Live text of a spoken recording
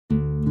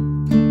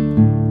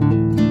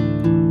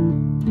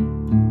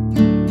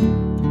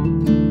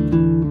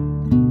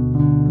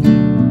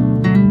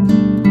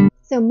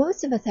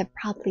most of us have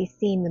probably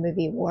seen the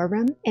movie War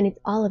Room, and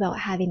it's all about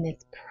having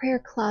this prayer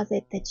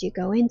closet that you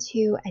go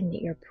into and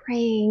you're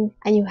praying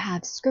and you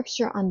have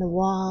scripture on the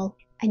wall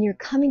and you're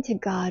coming to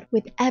God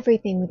with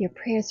everything, with your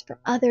prayers for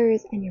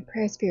others and your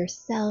prayers for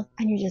yourself,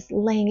 and you're just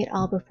laying it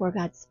all before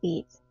God's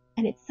feet.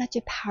 And it's such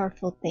a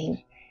powerful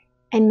thing.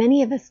 And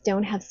many of us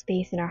don't have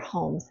space in our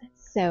homes.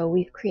 So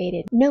we've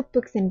created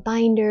notebooks and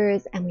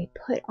binders and we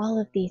put all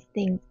of these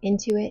things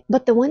into it.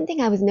 But the one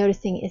thing I was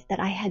noticing is that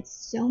I had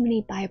so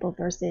many Bible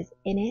verses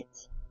in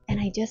it. And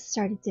I just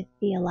started to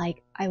feel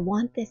like I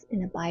want this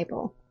in a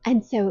Bible.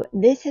 And so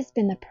this has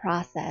been the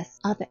process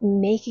of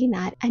making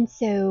that. And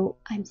so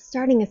I'm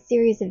starting a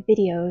series of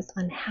videos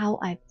on how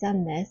I've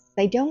done this.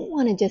 I don't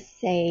want to just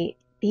say,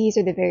 these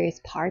are the various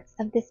parts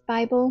of this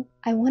Bible.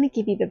 I want to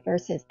give you the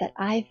verses that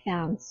I've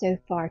found so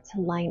far to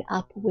line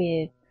up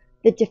with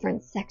the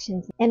different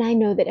sections. And I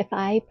know that if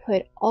I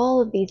put all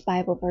of these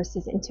Bible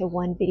verses into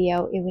one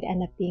video, it would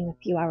end up being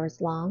a few hours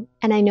long.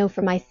 And I know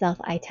for myself,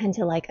 I tend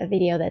to like a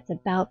video that's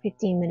about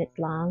 15 minutes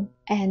long.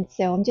 And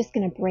so I'm just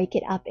going to break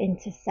it up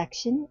into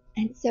sections.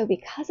 And so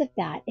because of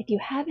that, if you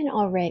haven't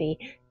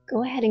already,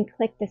 go ahead and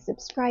click the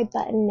subscribe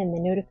button and the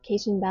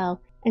notification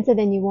bell. And so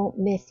then you won't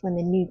miss when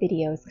the new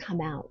videos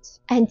come out.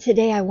 And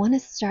today I want to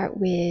start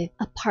with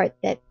a part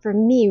that for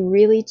me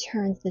really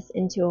turns this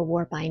into a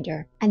war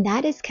binder. And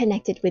that is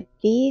connected with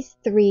these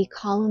 3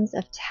 columns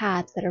of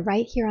tabs that are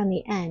right here on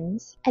the end.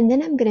 And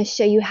then I'm going to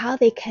show you how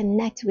they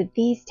connect with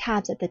these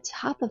tabs at the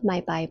top of my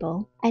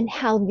Bible and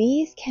how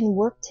these can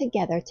work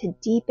together to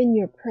deepen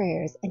your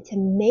prayers and to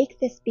make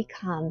this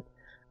become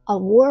a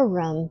war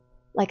room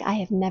like I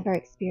have never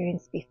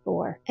experienced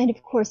before. And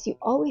of course, you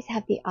always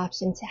have the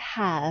option to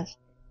have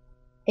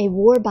a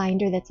war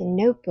binder that's a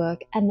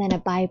notebook and then a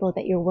Bible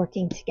that you're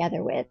working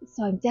together with.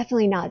 So I'm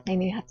definitely not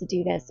saying you have to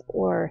do this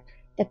or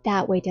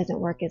that way doesn't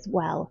work as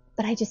well.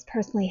 But I just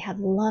personally have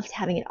loved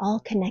having it all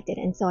connected.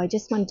 And so I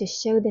just wanted to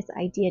show this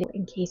idea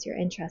in case you're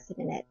interested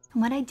in it.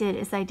 And what I did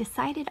is I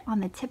decided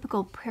on the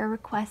typical prayer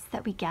requests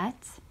that we get.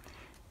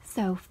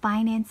 So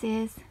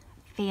finances,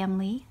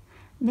 family,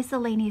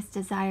 miscellaneous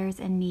desires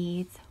and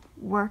needs,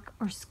 work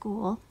or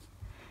school,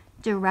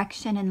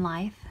 direction in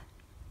life,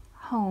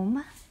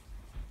 home,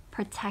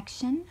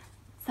 protection,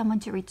 someone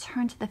to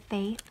return to the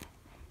faith,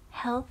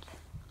 health,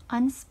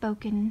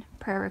 unspoken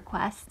prayer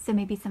requests. So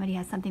maybe somebody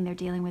has something they're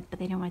dealing with, but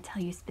they don't want to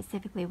tell you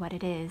specifically what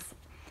it is.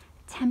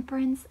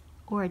 Temperance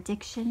or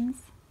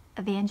addictions,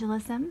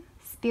 evangelism,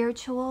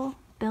 spiritual,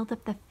 build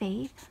up the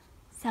faith,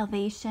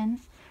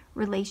 salvation,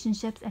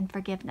 relationships, and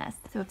forgiveness.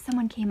 So if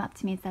someone came up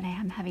to me and said,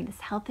 I'm having this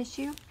health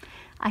issue,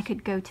 I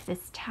could go to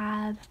this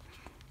tab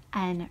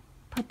and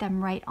put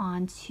them right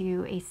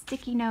onto a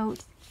sticky note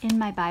in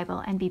my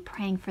Bible and be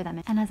praying for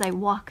them. And as I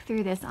walk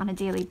through this on a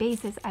daily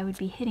basis, I would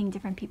be hitting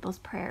different people's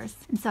prayers.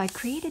 And so I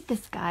created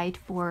this guide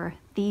for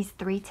these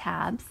 3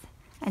 tabs.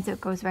 And so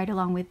it goes right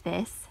along with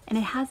this. And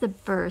it has a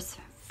verse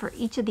for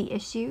each of the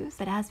issues.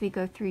 But as we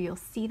go through, you'll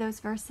see those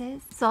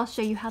verses. So I'll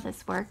show you how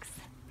this works.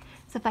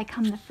 So if I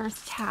come to the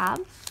first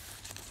tab,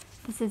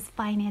 this is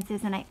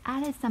finances, and I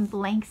added some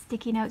blank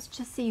sticky notes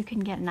just so you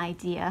can get an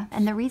idea.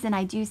 And the reason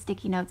I do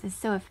sticky notes is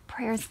so if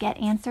prayers get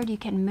answered, you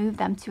can move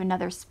them to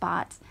another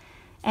spot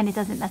and it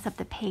doesn't mess up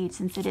the page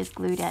since it is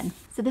glued in.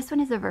 So this one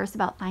is a verse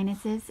about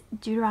finances,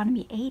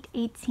 Deuteronomy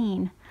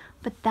 8:18.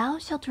 But thou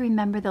shalt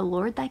remember the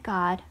Lord thy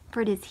God,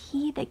 for it is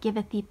he that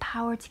giveth thee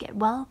power to get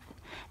wealth,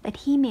 that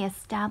he may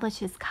establish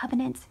his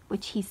covenant,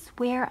 which he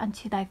sware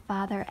unto thy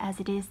father as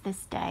it is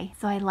this day.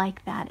 So I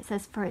like that. It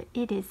says, for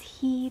it is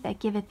he that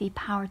giveth thee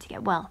power to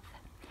get wealth.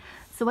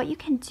 So what you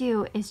can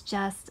do is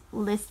just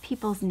list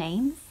people's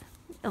names,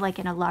 like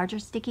in a larger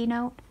sticky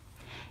note.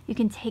 You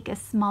can take a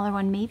smaller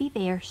one. Maybe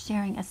they are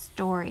sharing a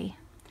story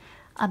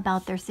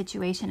about their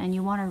situation and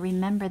you want to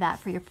remember that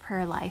for your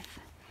prayer life.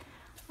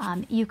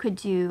 You could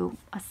do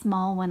a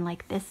small one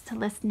like this to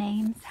list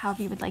names,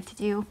 however you would like to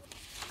do.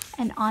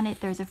 And on it,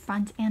 there's a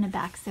front and a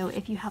back. So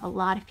if you have a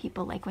lot of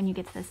people, like when you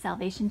get to the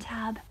salvation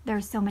tab, there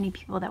are so many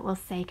people that will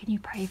say, can you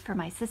pray for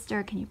my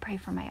sister? Can you pray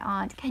for my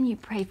aunt? Can you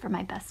pray for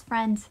my best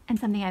friend? And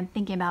something I'm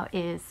thinking about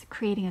is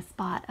creating a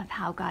spot of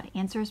how God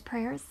answers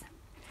prayers.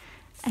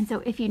 And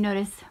so if you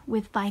notice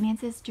with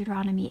finances,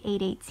 Deuteronomy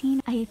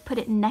 8:18, I put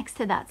it next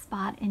to that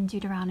spot in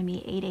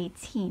Deuteronomy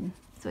 8:18.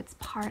 So it's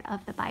part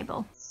of the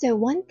Bible. So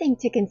one thing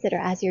to consider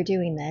as you're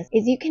doing this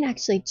is you can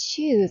actually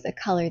choose a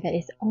color that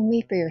is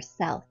only for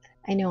yourself.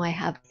 I know I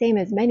have, same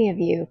as many of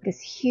you,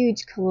 this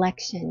huge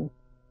collection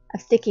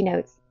of sticky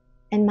notes,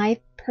 and my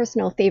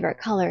personal favorite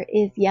color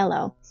is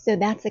yellow. So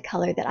that's a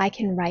color that I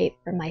can write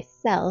for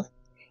myself.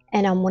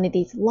 And on one of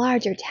these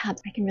larger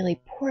tabs, I can really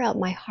pour out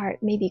my heart.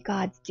 Maybe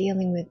God's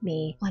dealing with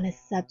me on a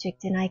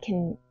subject and I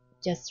can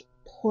just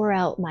pour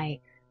out my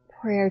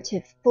prayer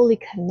to fully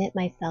commit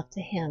myself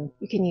to him.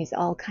 You can use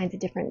all kinds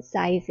of different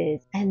sizes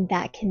and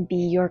that can be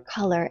your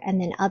color. And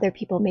then other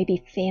people,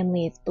 maybe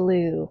family is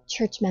blue,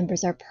 church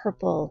members are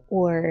purple,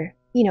 or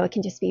it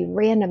can just be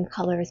random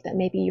colors, but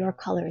maybe your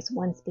color is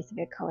one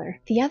specific color.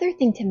 The other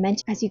thing to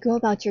mention as you go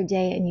about your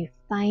day and you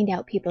find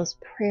out people's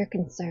prayer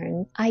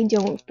concerns, I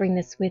don't bring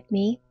this with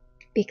me.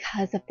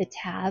 because of the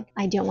tab.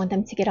 I don't want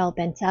them to get all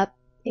bent up.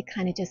 It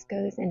kind of just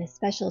goes in a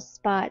special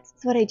spot.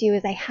 So what I do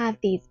is I have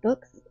these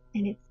books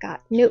and it's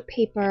got note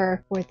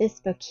paper or this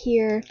book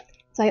here.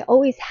 So I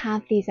always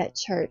have these at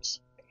church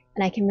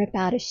and I can rip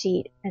out a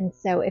sheet. And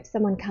so if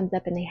someone comes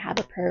up and they have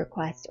a prayer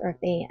request or if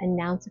they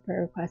announce a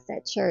prayer request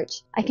at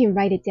church, I can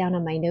write it down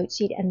on my note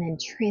sheet and then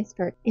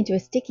transfer it into a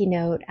sticky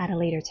note at a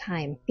later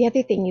time. The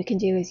other thing you can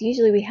do is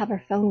usually we have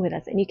our phone with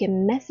us and you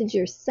can message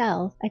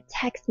yourself a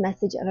text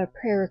message of a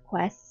prayer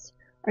request,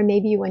 or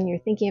maybe when you're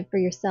thinking of for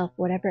yourself,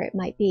 whatever it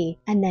might be,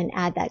 and then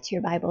add that to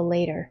your Bible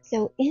later.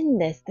 So in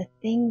this, the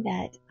thing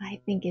that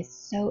I think is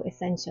so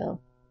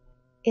essential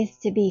is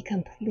to be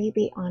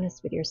completely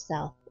honest with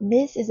yourself.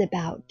 This is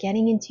about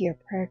getting into your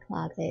prayer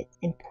closet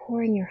and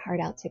pouring your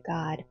heart out to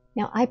God.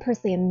 Now, I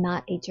personally am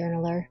not a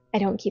journaler. I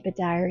don't keep a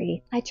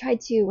diary. I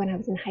tried to when I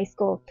was in high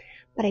school,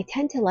 but I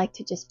tend to like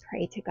to just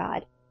pray to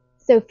God.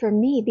 So for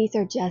me, these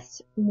are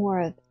just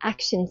more of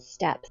action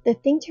steps. The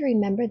thing to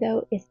remember,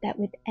 though, is that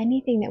with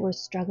anything that we're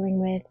struggling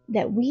with,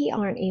 that we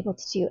aren't able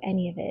to do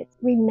any of it.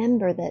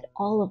 Remember that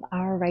all of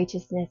our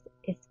righteousness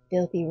is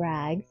filthy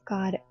rags.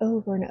 God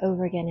over and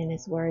over again in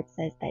his word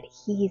says that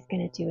he's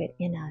going to do it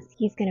in us.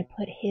 He's going to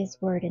put his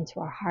word into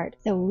our heart.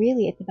 So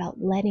really it's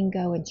about letting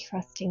go and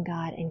trusting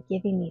God and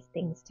giving these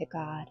things to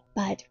God.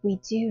 But we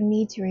do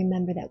need to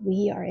remember that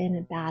we are in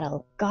a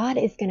battle. God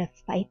is going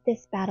to fight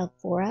this battle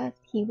for us.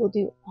 He will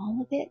do all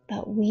of it,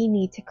 but we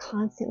need to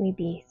constantly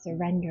be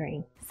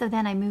surrendering. So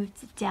then I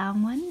moved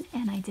down one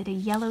and I did a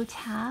yellow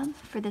tab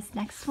for this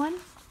next one.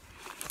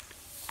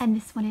 And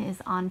this one is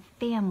on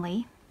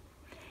family.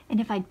 And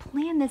if I'd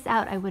planned this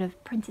out, I would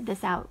have printed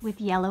this out with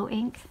yellow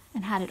ink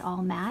and had it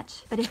all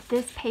match. But if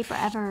this paper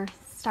ever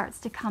starts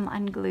to come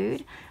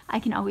unglued, I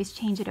can always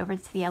change it over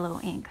to the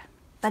yellow ink.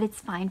 But it's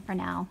fine for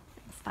now.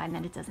 It's fine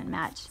that it doesn't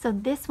match. So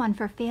this one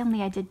for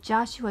family, I did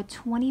Joshua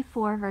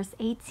 24 verse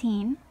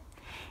 18.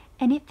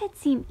 And if it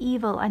seem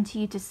evil unto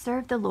you to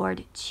serve the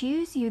Lord,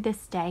 choose you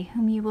this day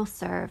whom you will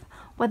serve,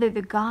 whether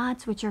the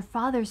gods which your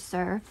fathers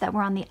served that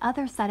were on the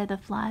other side of the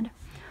flood,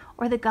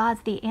 or the gods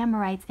the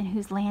Amorites in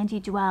whose land ye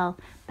dwell.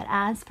 But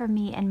as for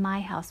me and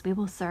my house, we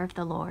will serve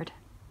the Lord.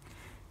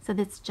 So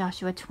that's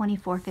Joshua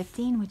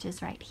 24:15, which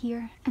is right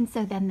here. And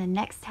so then the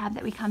next tab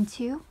that we come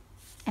to,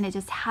 and it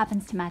just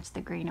happens to match the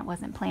green, it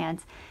wasn't planned,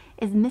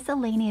 is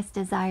miscellaneous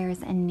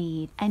desires and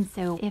need. And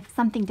so if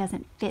something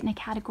doesn't fit in a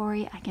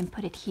category, I can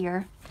put it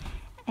here.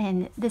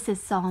 And this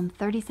is Psalm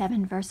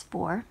 37 verse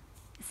 4.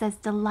 It says,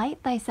 delight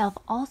thyself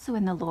also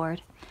in the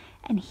Lord,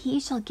 and he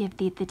shall give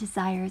thee the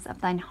desires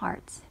of thine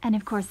heart. And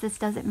of course, this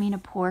doesn't mean a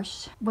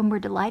Porsche. When we're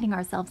delighting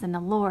ourselves in the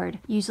Lord,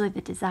 usually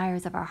the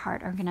desires of our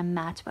heart are going to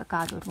match what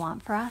God would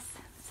want for us.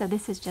 So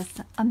this is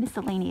just a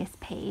miscellaneous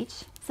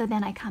page. So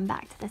then I come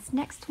back to this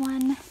next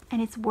one,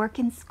 and it's work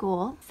and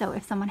school. So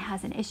if someone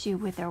has an issue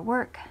with their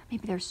work,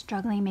 maybe they're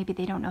struggling, maybe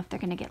they don't know if they're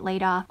going to get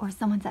laid off, or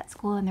someone's at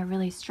school and they're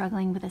really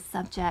struggling with a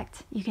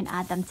subject, you can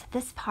add them to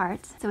this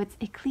part. So it's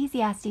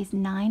Ecclesiastes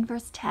 9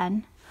 verse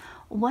 10.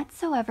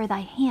 Whatsoever thy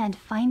hand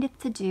findeth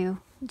to do,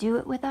 do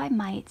it with thy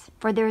might,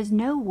 for there is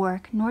no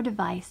work, nor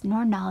device,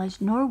 nor knowledge,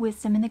 nor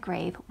wisdom in the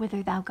grave,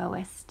 whither thou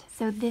goest.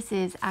 So this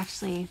is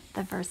actually,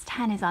 the verse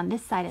 10 is on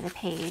this side of the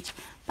page,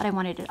 but I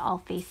wanted it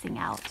all facing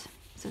out.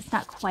 So it's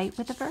not quite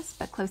with the verse,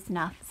 but close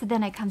enough. So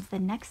then I come to the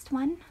next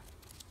one,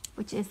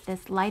 which is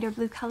this lighter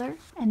blue color.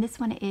 And this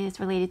one is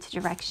related to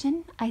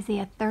direction.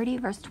 Isaiah 30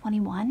 verse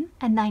 21.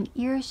 And thine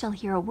ears shall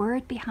hear a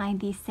word behind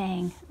thee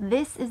saying,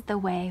 this is the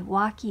way,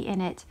 walk ye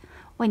in it,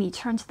 when you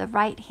turn to the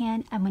right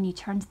hand and when you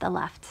turn to the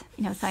left.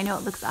 So I know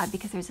it looks odd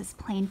because there's this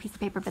plain piece of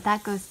paper, but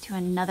that goes to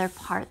another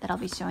part that I'll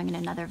be showing in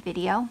another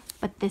video.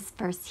 But this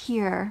verse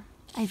here,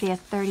 Isaiah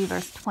 30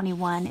 verse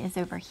 21, is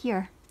over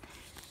here.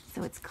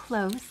 So it's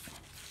close.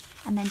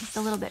 And then just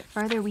a little bit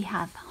further, we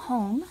have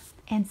home.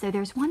 And so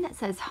there's one that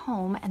says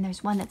home and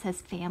there's one that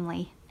says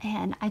family.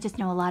 And I just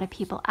know a lot of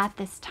people at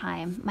this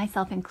time,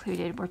 myself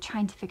included, we're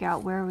trying to figure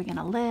out where are we going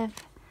to live?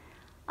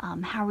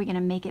 How are we going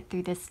to make it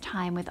through this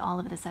time with all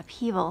of this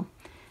upheaval?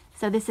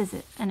 So this is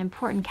an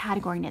important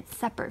category and it's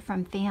separate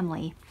from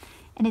family.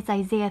 And it's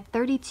Isaiah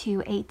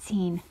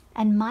 32:18.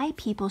 And my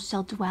people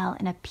shall dwell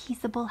in a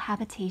peaceable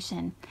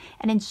habitation,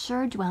 and in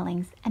sure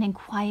dwellings, and in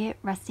quiet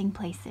resting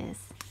places.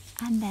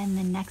 And then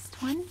the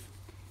next one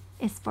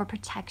is for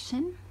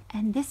protection.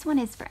 And this one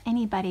is for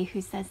anybody who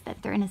says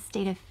that they're in a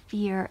state of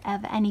fear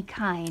of any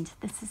kind.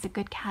 This is a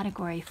good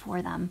category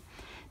for them.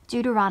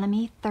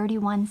 Deuteronomy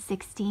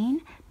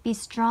 31:16. Be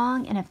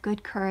strong and of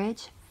good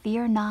courage.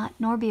 Fear not,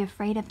 nor be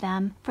afraid of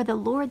them. For the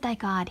Lord thy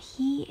God,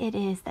 he it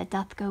is that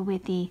doth go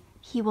with thee.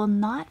 He will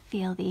not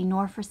fail thee,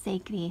 nor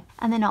forsake thee.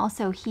 And then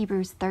also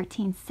Hebrews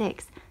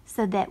 13:6.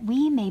 So that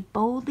we may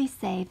boldly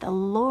say, the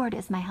Lord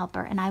is my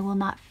helper, and I will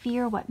not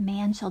fear what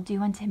man shall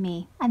do unto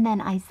me. And then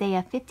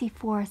Isaiah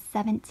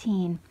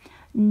 54:17.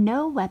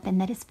 No weapon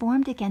that is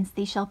formed against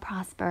thee shall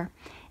prosper,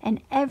 and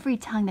every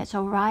tongue that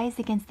shall rise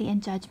against thee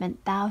in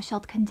judgment thou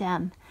shalt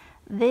condemn.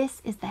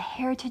 This is the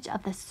heritage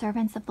of the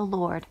servants of the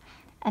Lord,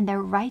 and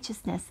their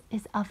righteousness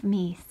is of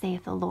me,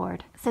 saith the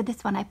Lord. So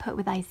this one I put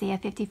with Isaiah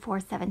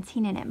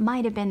 54:17, and it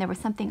might have been there was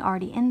something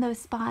already in those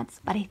spots,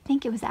 but I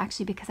think it was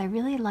actually because I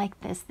really like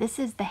this. This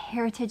is the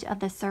heritage of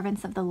the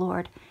servants of the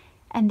Lord,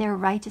 and their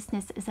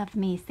righteousness is of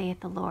me, saith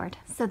the Lord.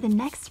 So the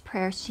next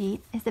prayer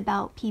sheet is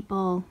about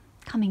people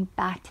coming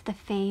back to the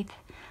faith.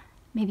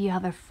 Maybe you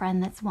have a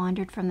friend that's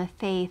wandered from the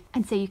faith,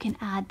 and so you can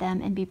add them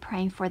and be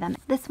praying for them.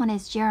 This one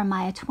is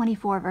Jeremiah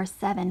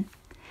 24:7.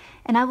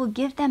 And I will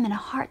give them an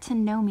heart to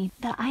know me,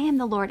 that I am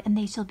the Lord, and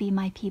they shall be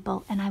my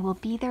people, and I will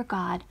be their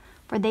God,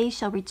 for they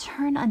shall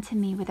return unto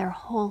me with their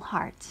whole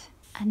heart.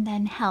 And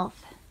then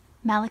health,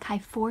 Malachi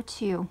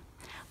 4:2.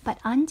 But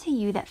unto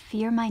you that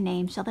fear my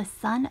name shall the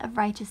Son of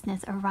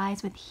Righteousness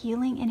arise with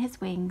healing in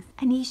his wings,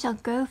 and ye shall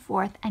go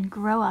forth and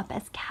grow up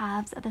as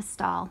calves of the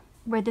stall.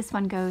 Where this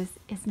one goes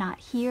is not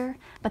here,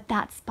 but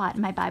that spot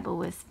in my Bible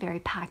was very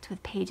packed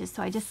with pages,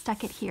 so I just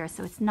stuck it here,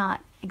 so it's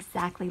not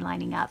exactly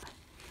lining up,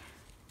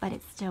 but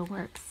it still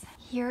works.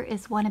 Here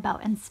is one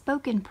about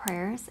unspoken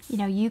prayers.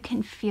 You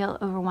can feel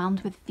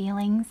overwhelmed with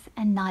feelings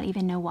and not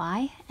even know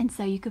why, and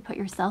so you could put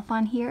yourself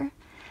on here.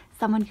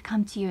 Someone could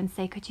come to you and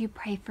say, could you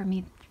pray for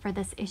me for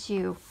this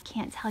issue?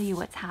 Can't tell you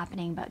what's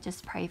happening, but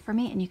just pray for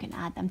me, and you can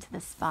add them to the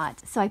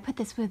spot. So I put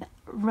this with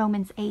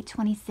Romans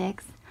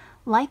 8:26.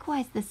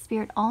 Likewise, the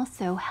Spirit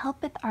also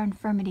helpeth our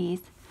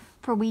infirmities,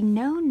 for we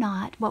know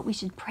not what we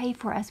should pray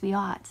for as we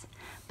ought,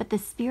 but the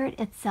Spirit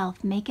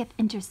itself maketh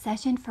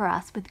intercession for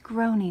us with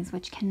groanings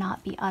which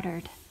cannot be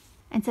uttered.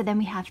 And so then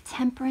we have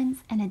temperance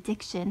and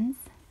addictions,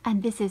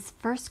 and this is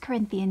 1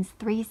 Corinthians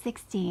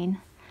 3:16.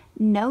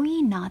 Know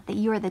ye not that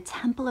you are the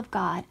temple of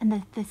God, and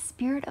that the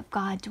Spirit of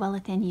God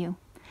dwelleth in you?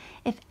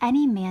 If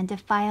any man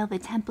defile the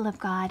temple of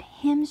God,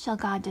 him shall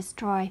God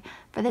destroy,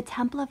 for the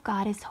temple of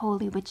God is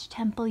holy, which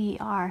temple ye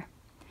are.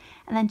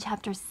 And then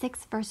chapter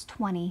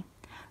 6:20.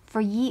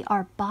 For ye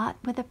are bought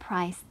with a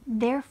price,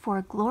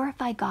 therefore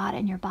glorify God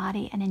in your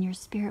body and in your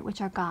spirit,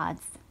 which are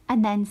God's.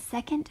 And then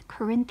 2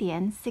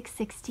 Corinthians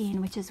 6:16,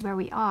 which is where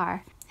we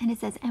are, and it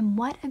says, And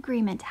what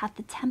agreement hath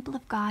the temple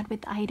of God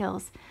with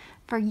idols?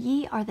 For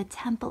ye are the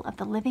temple of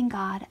the living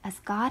God, as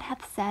God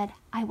hath said,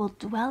 I will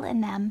dwell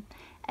in them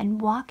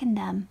and walk in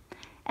them,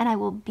 and I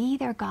will be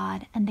their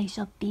God, and they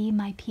shall be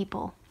my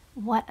people.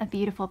 What a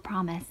beautiful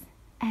promise.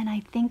 And I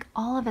think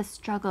all of us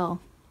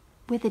struggle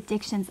with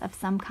addictions of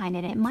some kind,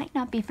 and it might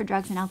not be for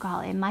drugs and alcohol.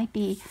 It might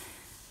be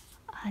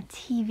a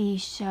TV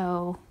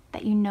show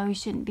that you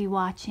shouldn't be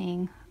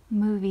watching,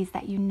 movies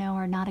that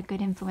are not a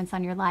good influence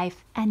on your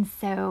life. And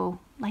so,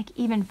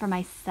 even for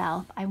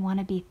myself, I want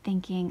to be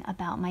thinking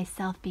about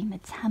myself being the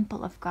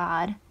temple of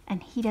God,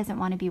 and he doesn't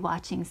want to be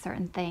watching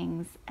certain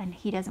things, and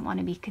he doesn't want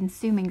to be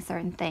consuming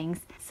certain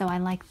things. So I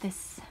like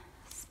this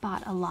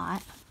spot a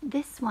lot.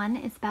 This one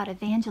is about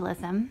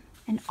evangelism.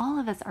 And all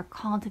of us are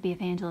called to be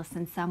evangelists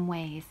in some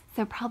ways.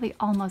 So probably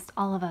almost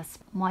all of us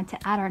want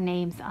to add our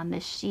names on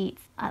this sheet.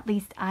 At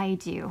least I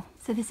do.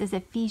 So this is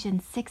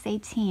Ephesians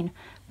 6:18.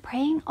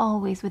 Praying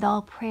always with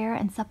all prayer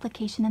and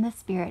supplication in the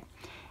Spirit,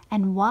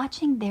 and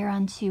watching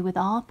thereunto with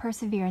all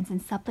perseverance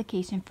and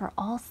supplication for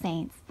all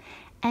saints,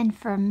 and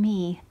for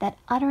me, that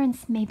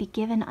utterance may be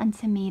given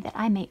unto me, that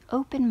I may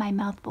open my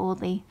mouth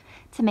boldly,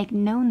 to make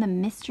known the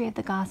mystery of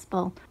the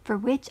gospel, for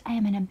which I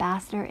am an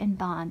ambassador in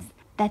bonds,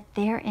 that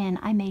therein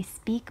I may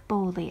speak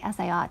boldly as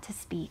I ought to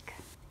speak.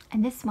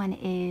 And this one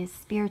is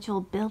spiritual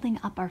building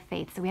up our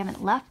faith. So we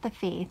haven't left the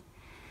faith.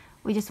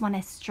 We just want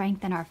to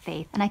strengthen our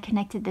faith. And I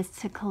connected this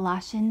to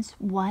Colossians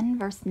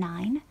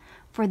 1:9.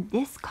 For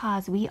this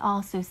cause we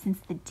also, since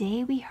the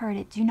day we heard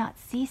it, do not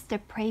cease to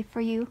pray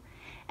for you,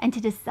 and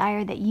to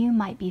desire that you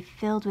might be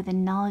filled with the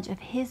knowledge of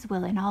his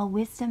will in all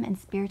wisdom and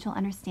spiritual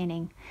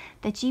understanding,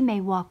 that ye may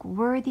walk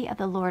worthy of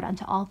the Lord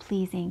unto all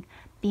pleasing,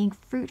 being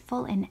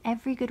fruitful in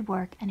every good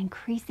work, and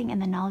increasing in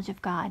the knowledge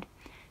of God,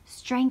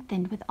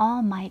 strengthened with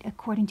all might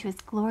according to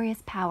his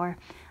glorious power,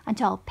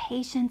 unto all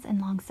patience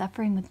and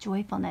longsuffering with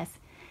joyfulness,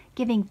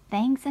 giving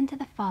thanks unto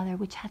the Father,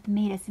 which hath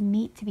made us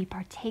meet to be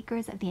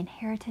partakers of the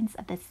inheritance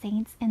of the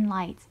saints in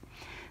light,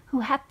 who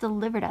hath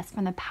delivered us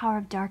from the power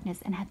of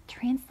darkness, and hath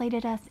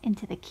translated us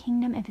into the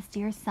kingdom of his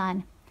dear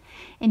Son,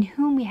 in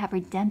whom we have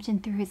redemption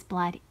through his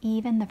blood,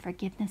 even the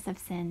forgiveness of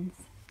sins.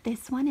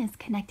 This one is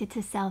connected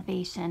to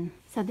salvation.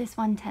 So this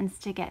one tends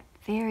to get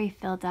very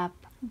filled up.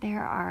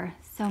 There are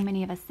so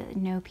many of us that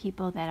know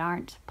people that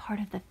aren't part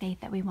of the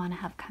faith that we want to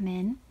have come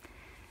in.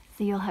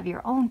 So you'll have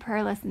your own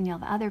prayer list and you'll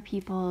have other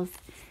people's.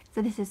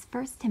 So this is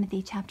 1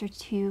 Timothy chapter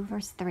 2,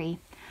 verse 3.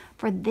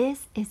 For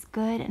this is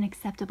good and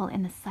acceptable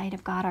in the sight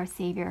of God our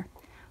Savior,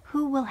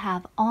 who will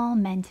have all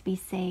men to be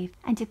saved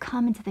and to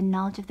come into the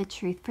knowledge of the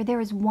truth. For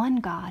there is one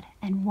God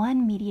and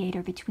one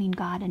mediator between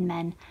God and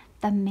men,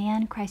 the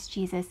man Christ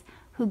Jesus,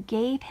 who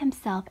gave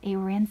himself a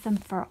ransom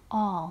for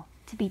all,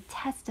 to be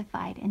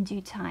testified in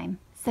due time.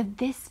 So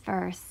this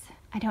verse,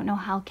 I don't know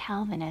how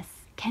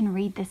Calvinists can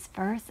read this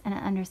verse and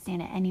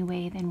understand it any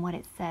way than what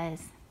it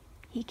says.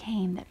 He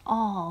came that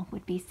all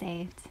would be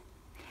saved.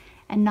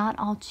 And not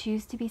all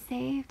choose to be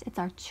saved. It's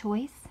our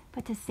choice.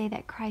 But to say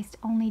that Christ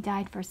only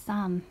died for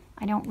some,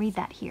 I don't read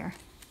that here.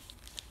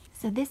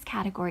 So this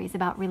category is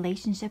about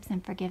relationships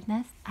and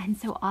forgiveness. And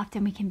so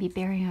often we can be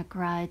bearing a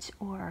grudge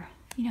or,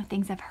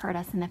 things have hurt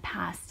us in the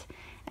past.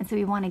 And so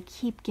we want to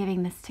keep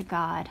giving this to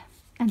God.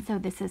 And so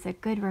this is a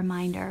good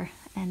reminder.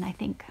 And I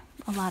think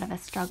a lot of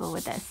us struggle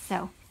with this.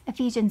 So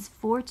Ephesians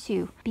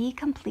 4:2, be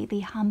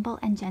completely humble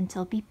and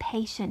gentle, be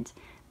patient,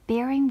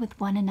 bearing with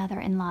one another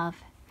in love.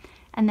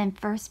 And then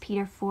 1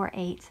 Peter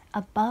 4:8,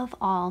 above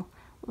all,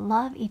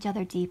 love each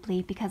other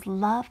deeply because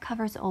love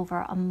covers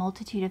over a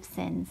multitude of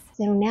sins.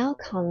 So now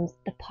comes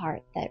the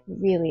part that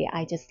really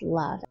I just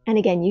love. And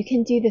again, you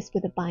can do this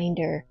with a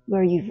binder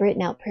where you've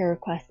written out prayer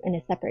requests in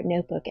a separate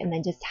notebook and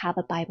then just have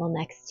a Bible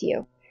next to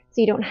you.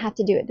 So you don't have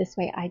to do it this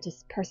way. I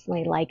just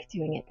personally like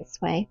doing it this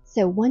way.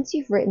 So once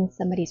you've written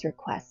somebody's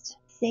request,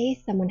 say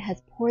someone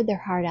has poured their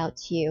heart out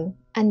to you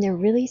and they're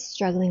really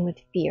struggling with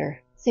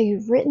fear. So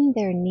you've written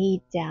their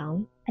need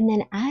down, and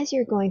then as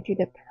you're going through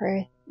the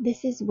prayer,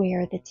 this is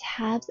where the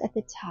tabs at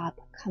the top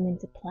come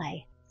into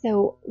play.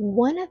 So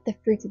one of the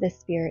fruits of the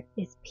Spirit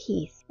is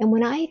peace. And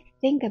when I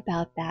think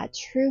about that,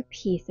 true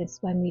peace is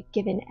when we've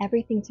given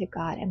everything to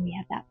God and we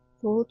have that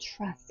full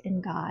trust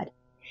in God,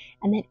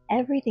 and that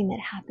everything that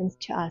happens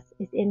to us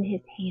is in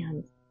His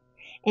hands.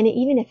 And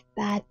even if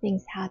bad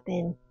things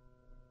happen,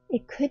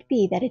 it could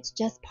be that it's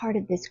just part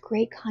of this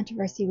great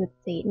controversy with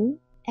Satan,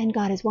 and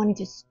God is wanting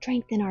to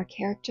strengthen our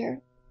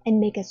character and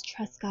make us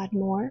trust God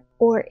more.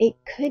 Or it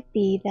could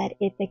be that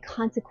it's a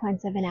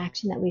consequence of an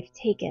action that we've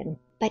taken.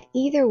 But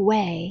either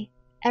way,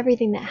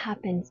 everything that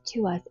happens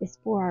to us is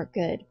for our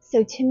good.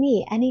 So to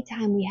me,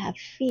 anytime we have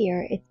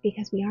fear, it's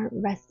because we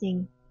aren't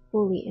resting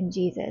fully in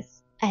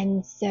Jesus.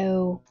 And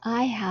so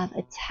I have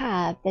a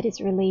tab that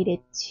is related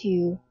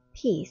to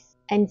peace.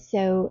 And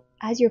so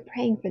as you're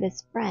praying for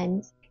this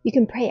friend, you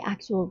can pray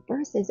actual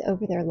verses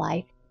over their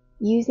life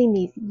using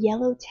these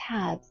yellow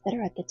tabs that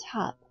are at the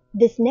top.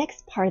 This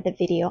next part of the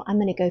video, I'm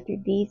going to go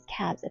through these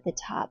tabs at the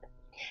top.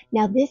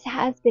 Now this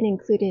has been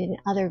included in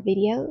other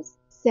videos,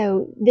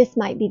 so this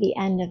might be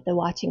the end of the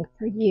watching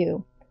for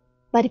you.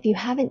 But if you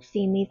haven't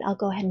seen these, I'll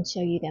go ahead and show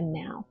you them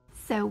now.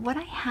 So what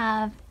I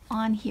have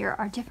on here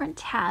are different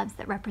tabs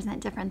that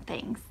represent different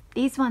things.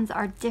 These ones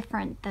are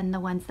different than the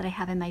ones that I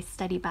have in my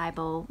study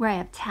Bible, where I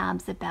have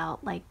tabs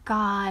about like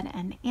God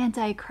and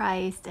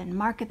Antichrist and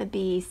Mark of the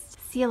Beast,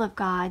 Seal of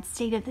God,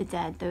 State of the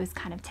Dead, those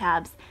kind of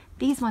tabs.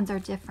 These ones are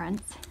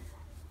different.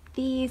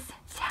 These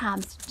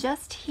tabs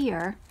just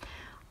here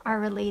are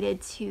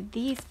related to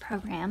these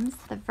programs,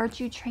 the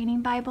Virtue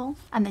Training Bible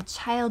and the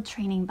Child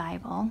Training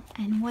Bible.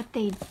 And what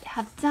they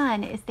have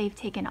done is they've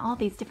taken all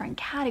these different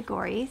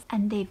categories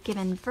and they've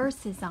given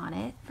verses on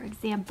it. For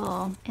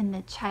example, in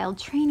the Child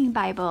Training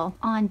Bible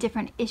on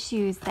different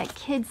issues that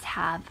kids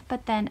have,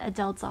 but then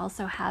adults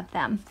also have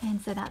them.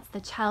 And so that's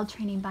the Child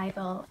Training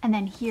Bible. And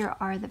then here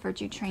are the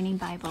Virtue Training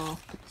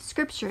Bible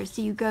scriptures.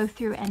 So you go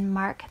through and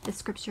mark the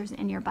scriptures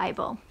in your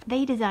Bible.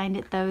 They designed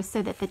it though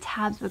so that the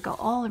tabs would go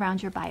all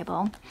around your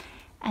Bible.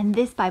 And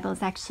this Bible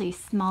is actually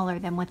smaller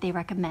than what they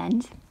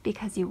recommend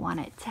because you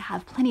want it to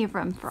have plenty of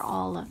room for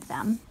all of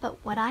them.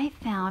 But what I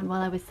found while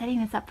I was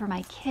setting this up for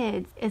my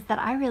kids is that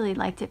I really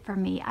liked it for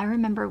me. I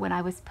remember when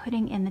I was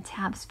putting in the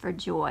tabs for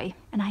joy,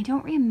 and I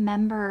don't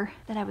remember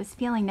that I was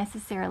feeling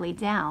necessarily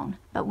down.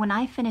 But when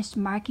I finished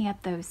marking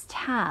up those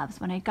tabs,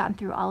 when I'd gotten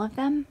through all of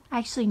them, I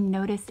actually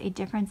noticed a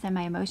difference in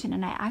my emotion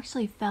and I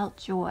actually felt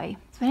joy.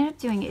 So what I ended up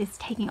doing is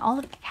taking all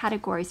of the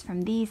categories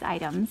from these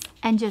items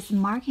and just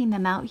marking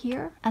them out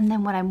here. And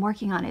then what I'm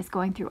working on is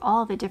going through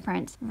all the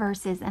different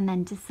verses and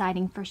then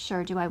deciding for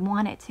sure, do I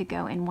want it to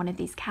go in one of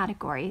these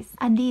categories?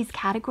 And these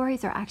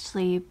categories are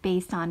actually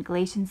based on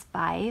Galatians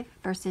 5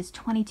 verses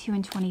 22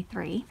 and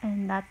 23.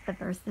 And that's the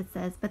verse that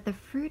says, but the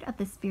fruit of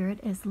the Spirit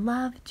is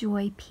love,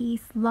 joy,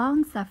 peace,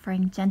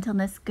 long-suffering,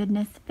 gentleness,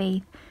 goodness,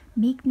 faith,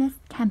 meekness,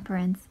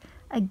 temperance.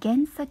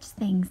 Against such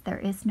things there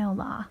is no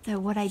law. So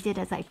what I did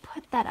is I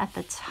put that at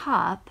the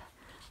top.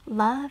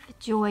 Love,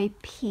 joy,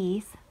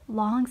 peace,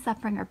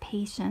 long-suffering or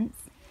patience,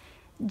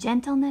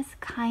 gentleness,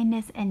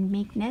 kindness, and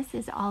meekness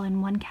is all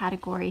in one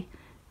category.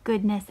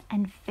 Goodness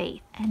and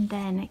faith. And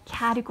then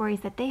categories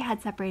that they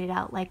had separated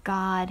out like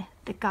God,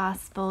 the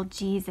gospel,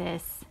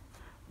 Jesus,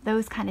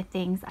 those kind of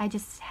things, I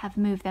just have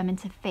moved them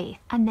into faith.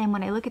 And then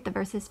when I look at the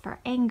verses for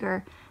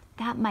anger,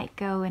 that might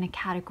go in a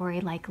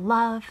category like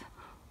love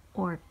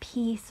or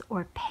peace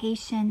or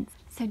patience.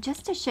 So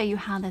just to show you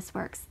how this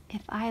works,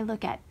 if I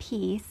look at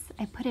peace,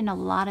 I put in a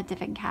lot of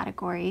different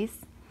categories.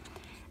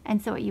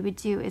 And so what you would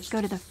do is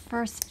go to the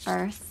first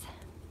verse.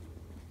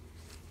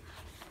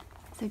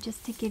 So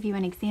just to give you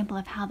an example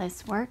of how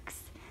this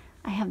works,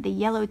 I have the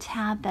yellow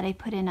tab that I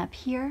put in up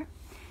here,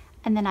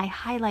 and then I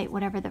highlight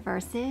whatever the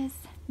verse is.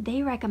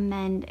 They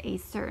recommend a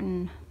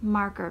certain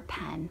marker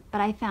pen,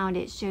 but I found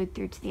it showed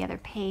through to the other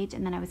page,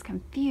 and then I was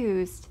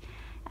confused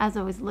as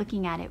I was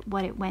looking at it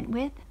what it went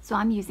with. So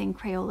I'm using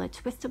Crayola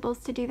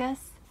Twistables to do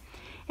this.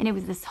 And it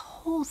was this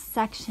whole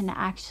section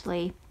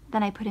actually.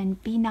 Then I put in,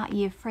 be not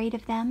ye afraid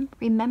of them.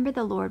 Remember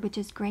the Lord, which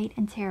is great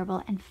and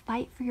terrible, and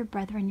fight for your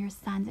brethren, your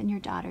sons and your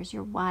daughters,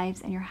 your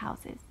wives and your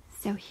houses.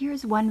 So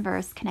here's one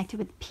verse connected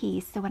with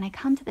peace. So when I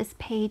come to this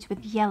page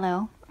with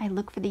yellow, I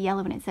look for the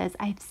yellow and it says,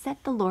 I have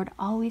set the Lord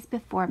always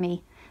before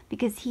me,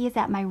 because he is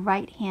at my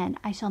right hand,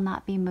 I shall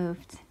not be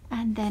moved.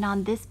 And then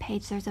on this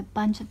page, there's a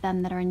bunch of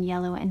them that are in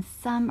yellow, and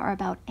some are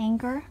about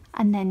anger.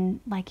 And then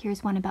like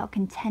here's one about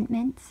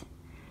contentment.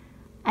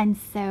 And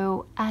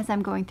so as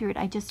I'm going through it,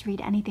 I just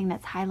read anything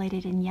that's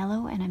highlighted in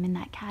yellow and I'm in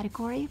that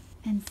category.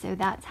 And so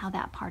that's how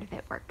that part of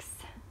it works.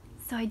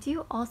 So I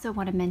do also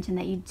want to mention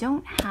that you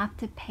don't have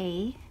to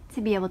pay to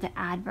be able to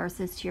add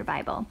verses to your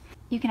Bible.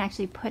 You can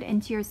actually put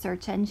into your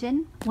search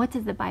engine, what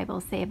does the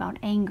Bible say about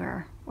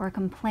anger or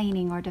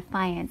complaining or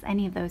defiance,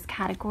 any of those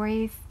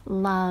categories,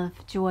 love,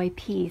 joy,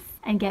 peace,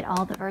 and get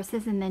all the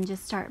verses and then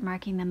just start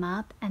marking them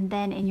up. And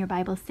then in your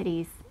Bible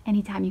studies,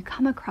 anytime you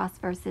come across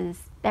verses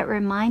that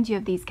remind you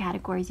of these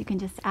categories, you can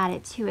just add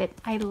it to it.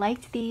 I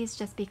liked these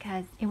just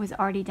because it was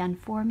already done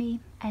for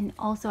me. And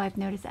also I've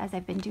noticed as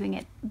I've been doing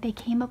it, they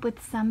came up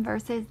with some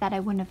verses that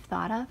I wouldn't have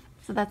thought of.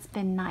 So that's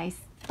been nice,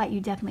 but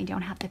you definitely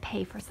don't have to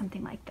pay for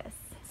something like this.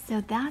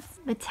 So that's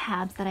the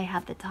tabs that I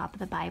have at the top of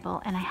the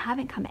Bible, and I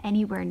haven't come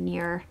anywhere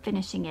near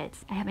finishing it.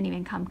 I haven't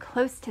even come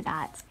close to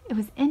that. It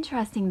was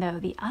interesting though,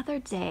 the other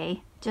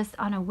day, just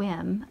on a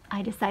whim,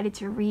 I decided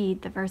to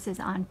read the verses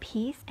on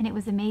peace, and it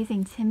was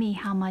amazing to me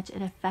how much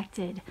it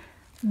affected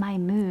my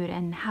mood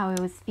and how I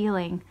was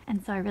feeling.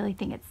 And so I really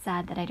think it's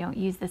sad that I don't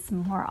use this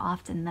more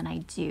often than I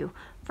do.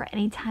 For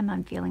any time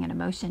I'm feeling an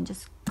emotion,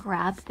 just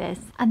grab this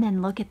and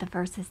then look at the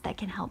verses that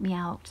can help me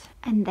out.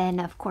 And then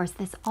of course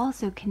this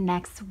also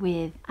connects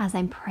with as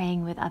I'm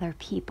praying with other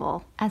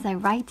people. As I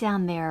write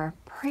down their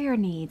prayer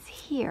needs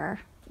here,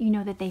 you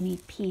know that they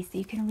need peace, so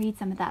you can read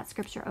some of that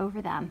scripture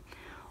over them,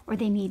 or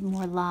they need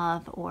more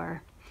love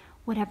or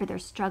whatever they're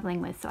struggling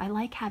with. So I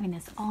like having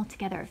this all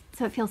together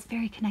so it feels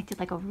very connected,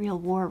 like a real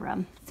war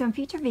room. So in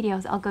future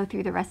videos I'll go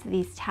through the rest of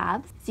these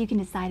tabs so you can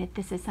decide if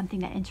this is something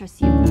that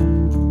interests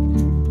you.